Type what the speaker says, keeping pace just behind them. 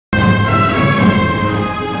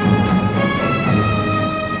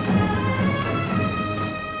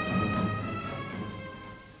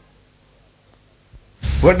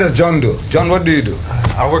What does John do? John, what do you do?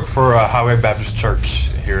 I work for Highway Baptist Church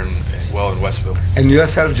here in Westville. And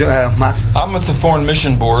yourself, Mark? I'm with the Foreign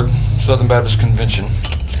Mission Board, Southern Baptist Convention,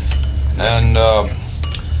 and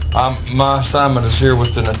my assignment is here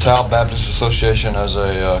with the Natal Baptist Association as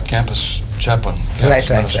a campus chaplain,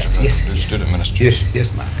 campus minister, Yes, student minister.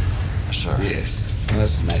 Yes, Mark. Yes, sir. Yes,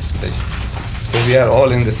 that's a nice pleasure. So we are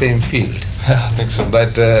all in the same field. I think so.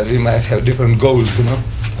 But we might have different goals,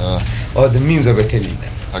 or the means of attaining them.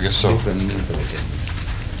 I guess so. Different means of attaining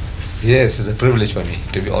them. Yes, it's a privilege for me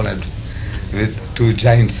to be honored with two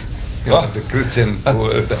giants of the Christian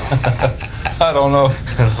world. I don't know.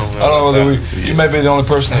 I don't know whether you may be the only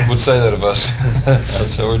person that would say that of us.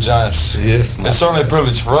 So we're giants. Yes. It's certainly a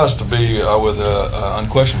privilege for us to be with an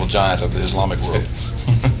unquestionable giant of the Islamic world.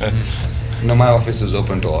 No, my office is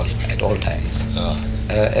open to all, at all times.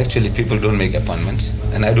 Actually, people don't make appointments,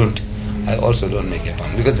 and I also don't make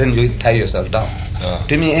appointments, because then you tie yourself down.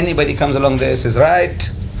 To me, anybody comes along there and says,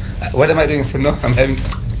 right, what am I doing? I say, no, I'm having,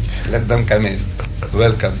 let them come in.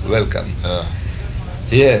 Welcome.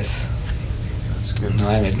 Yes. That's good. No,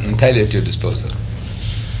 I'm entirely at your disposal.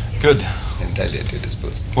 Good. Entirely at your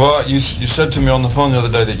disposal. Well, you said to me on the phone the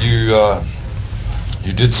other day that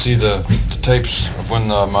you did see the tapes of when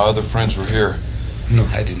my other friends were here. No,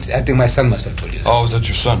 I didn't. I think my son must have told you that. Oh, was that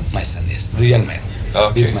your son? My son, yes. The young man.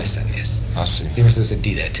 Okay. He's my son, yes. I see. He must have said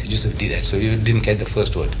Deedat, Yusuf Deedat. So you didn't catch the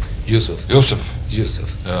first word. Yusuf.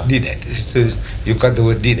 Yusuf. Yeah. Deedat. So you got the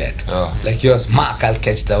word Deedat. Yeah. Like yours, Mark, I'll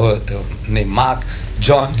catch the word name Mark,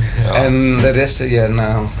 John, and the rest,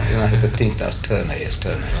 now, the things now, Turner.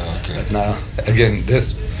 Okay. But now, again,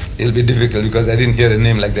 it'll be difficult because I didn't hear a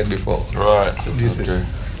name like that before. Right. So this is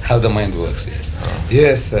how the mind works, yes.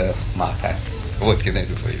 Yes, Mark, what can I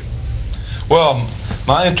do for you? Well,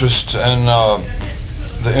 my interest and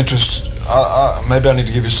the interest, maybe I need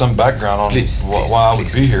to give you some background on why I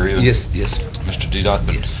would be here, either, Yes. Mr. Deedat.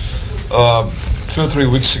 But 2 or 3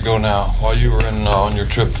 weeks ago now, while you were on your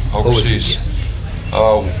trip overseas,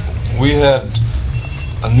 we had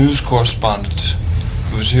a news correspondent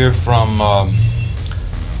who was here from,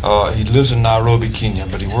 he lives in Nairobi, Kenya,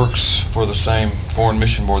 but he works for the same Foreign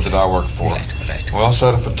Mission Board that I work for. Right. We also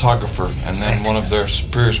had a photographer, and then one of their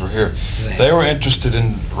superiors were here. Right. They were interested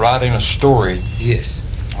in writing a story Yes.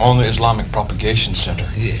 on the Islamic Propagation Center.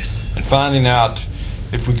 Yes. And finding out,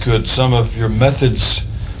 if we could, some of your methods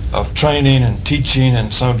of training and teaching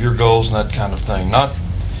and some of your goals and that kind of thing. Not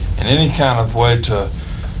in any kind of way to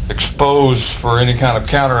expose for any kind of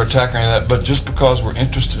counterattack or any of that, but just because we're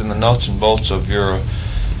interested in the nuts and bolts of your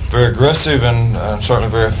very aggressive and certainly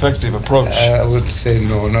very effective approach. I would say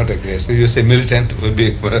no, not aggressive. You say militant would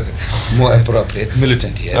be more appropriate.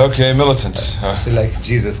 Militant, yes. Okay, militant. So like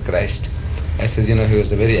Jesus Christ. I said, he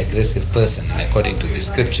was a very aggressive person, according to the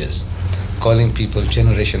scriptures, calling people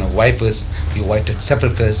generation of vipers, you whited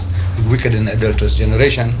sepulchres, wicked and adulterous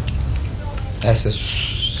generation.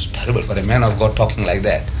 That's terrible for a man of God talking like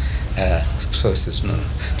that. So it says, no.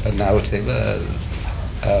 But now I would say,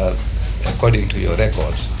 according to your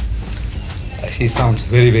records, he sounds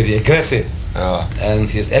very, very aggressive. And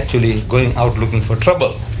he's actually going out looking for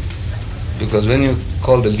trouble. Because when you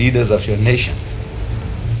call the leaders of your nation,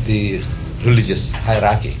 the religious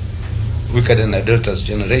hierarchy, wicked and adulterous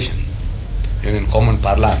generation, in common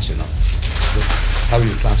parlance, how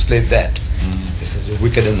you translate that? This is a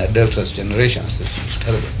wicked and adulterous generation. So it's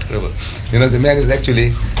terrible. The man is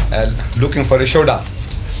actually looking for a showdown.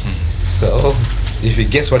 So if he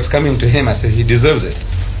gets what's coming to him, I say he deserves it.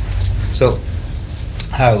 So,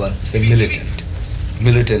 however, say militant.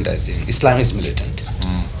 Militant, I think. Islam is militant.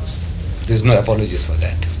 There's no apologies for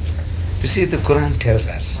that. You see, the Quran tells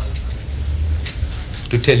us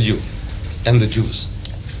to tell you and the Jews.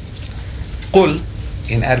 Qul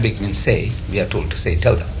in Arabic means say. We are told to say,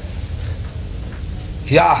 tell them.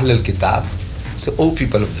 Ya Ahl al-Kitab, so O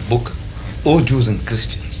people of the book, O Jews and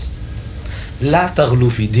Christians, La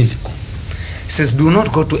taghlu fi dinikum. It says, do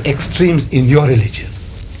not go to extremes in your religion.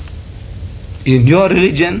 In your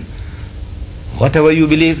religion, whatever you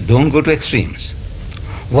believe, don't go to extremes.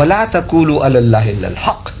 وَلَا تَقُولُوا عَلَى اللَّهِ إِلَّا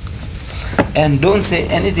الْحَقِّ. And don't say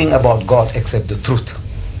anything about God except the truth.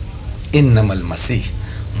 إِنَّمَا الْمَسِيحِ,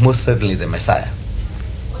 most certainly the Messiah,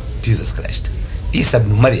 Jesus Christ. Isa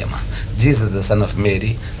ibn Maryam, Jesus the son of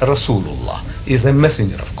Mary, Rasulullah, is a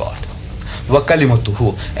messenger of God.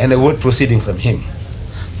 وَكَلِمَتُهُ, and a word proceeding from him.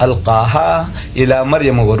 Alqaha ila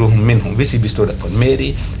Maryam wa ruhum minhum, which he bestowed upon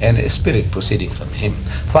Mary, and a spirit proceeding from him.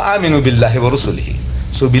 Fa'aminu billahi wa rusulihi.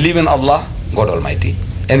 So believe in Allah, God Almighty,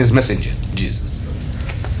 and His messenger, Jesus.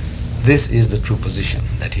 This is the true position,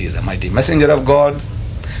 that He is a mighty messenger of God,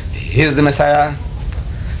 He is the Messiah.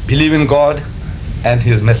 Believe in God, and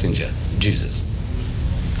his messenger, Jesus.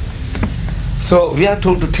 So we are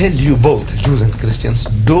told to tell you both, Jews and Christians,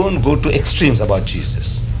 don't go to extremes about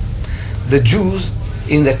Jesus. The Jews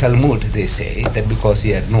in the Talmud, they say that because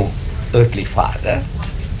he had no earthly father,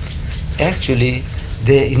 actually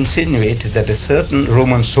they insinuate that a certain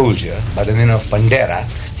Roman soldier by the name of Pandera,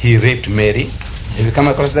 he raped Mary. Have you come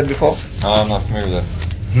across that before? I'm not familiar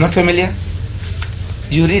with that. Not familiar?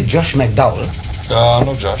 You read Josh McDowell.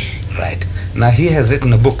 No, Josh. Right. Now he has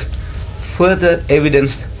written a book, Further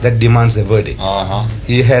Evidence That Demands a Verdict.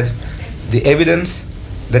 He had the evidence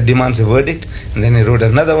that demands a verdict, and then he wrote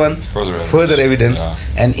another one, Further Evidence. Yeah.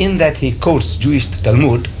 And in that he quotes Jewish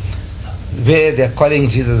Talmud, where they're calling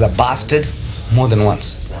Jesus a bastard more than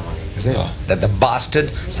once. You see? Yeah. That the bastard,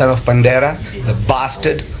 son of Pandera, the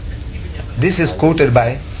bastard. This is quoted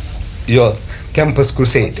by your Campus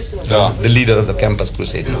Crusade, the leader of the Campus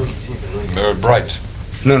Crusade. Bright.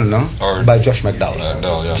 No. Or by Josh McDowell.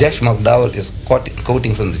 Yeah. Josh McDowell is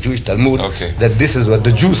quoting from the Jewish Talmud that this is what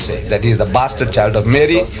the Jews say, that he is the bastard child of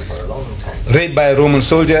Mary, raped by a Roman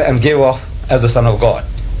soldier and gave off as the son of God.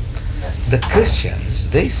 The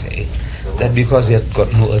Christians, they say that because he has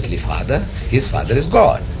got no earthly father, his father is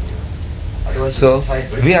God. So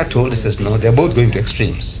we are told, he says, no, they're both going to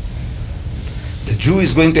extremes. The Jew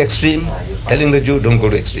is going to extreme, telling the Jew, don't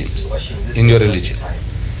go to extremes in your religion.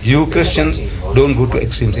 You Christians, don't go to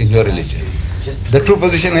extremes in your religion. The true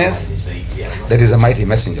position is that he is a mighty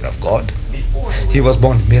messenger of God. He was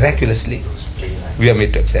born miraculously. We are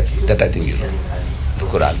made to accept that. I think you know. The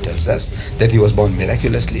Quran tells us that he was born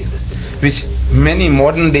miraculously, which many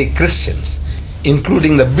modern day Christians,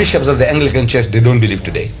 including the bishops of the Anglican Church, they don't believe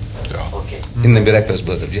today in the miraculous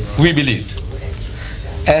birth of Jesus. We believe.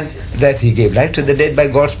 And that he gave life to the dead by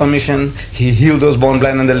God's permission, he healed those born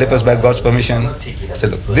blind and the lepers by God's permission. So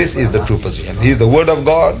look, this is the true position. He is the Word of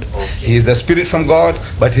God, he is the Spirit from God,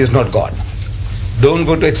 but he is not God. Don't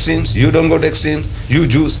go to extremes, you don't go to extremes, you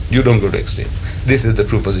Jews, you don't go to extremes. This is the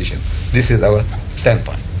true position. This is our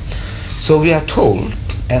standpoint. So we are told,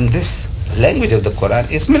 and this language of the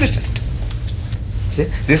Quran is militant. See,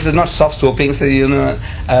 this is not soft soaping, say,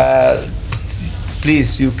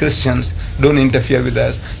 please, you Christians, don't interfere with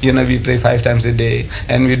us. We pray 5 times a day,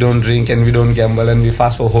 and we don't drink, and we don't gamble, and we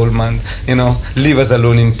fast for a whole month. Leave us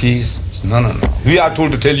alone in peace. No. We are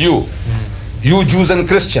told to tell you, you Jews and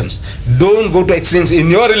Christians, don't go to extremes in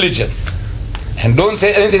your religion, and don't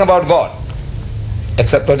say anything about God,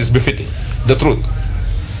 except what is befitting the truth.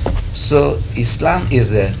 So Islam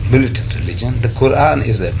is a militant religion. The Quran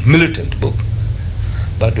is a militant book.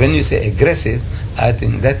 But when you say aggressive, I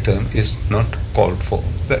think that term is not called for.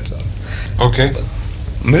 That's all. Okay.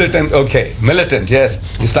 Militant, okay. Militant,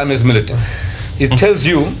 yes. Islam is militant. It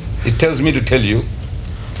tells me to tell you,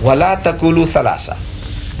 Wala takulu thalasa.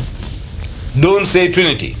 Don't say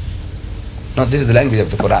Trinity. Now this is the language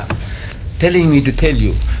of the Quran. Telling me to tell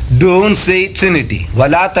you, don't say Trinity.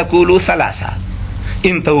 Wala takulu thalasa.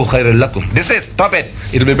 Intahu khairul lakum. This is, stop it.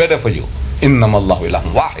 It will be better for you. Innam Allahu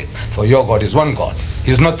ilahun wahid. For your God is one God.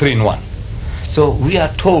 He is not 3 in 1. So we are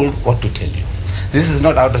told what to tell you. This is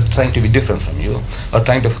not out of trying to be different from you or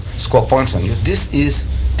trying to score points on you. This is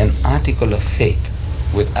an article of faith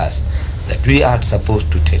with us that we are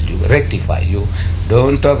supposed to tell you, rectify you.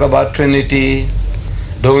 Don't talk about Trinity.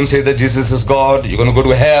 Don't say that Jesus is God. You're going to go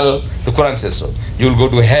to hell. The Quran says so. You'll go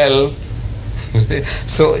to hell.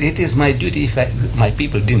 So it is my duty if my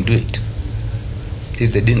people didn't do it.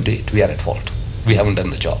 If they didn't do it, we are at fault. We haven't done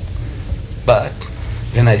the job. But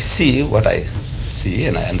when I see what I see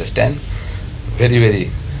and I understand, very, very,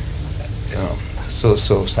 so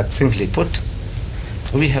succinctly put,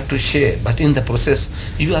 we have to share. But in the process,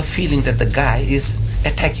 you are feeling that the guy is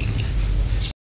attacking me.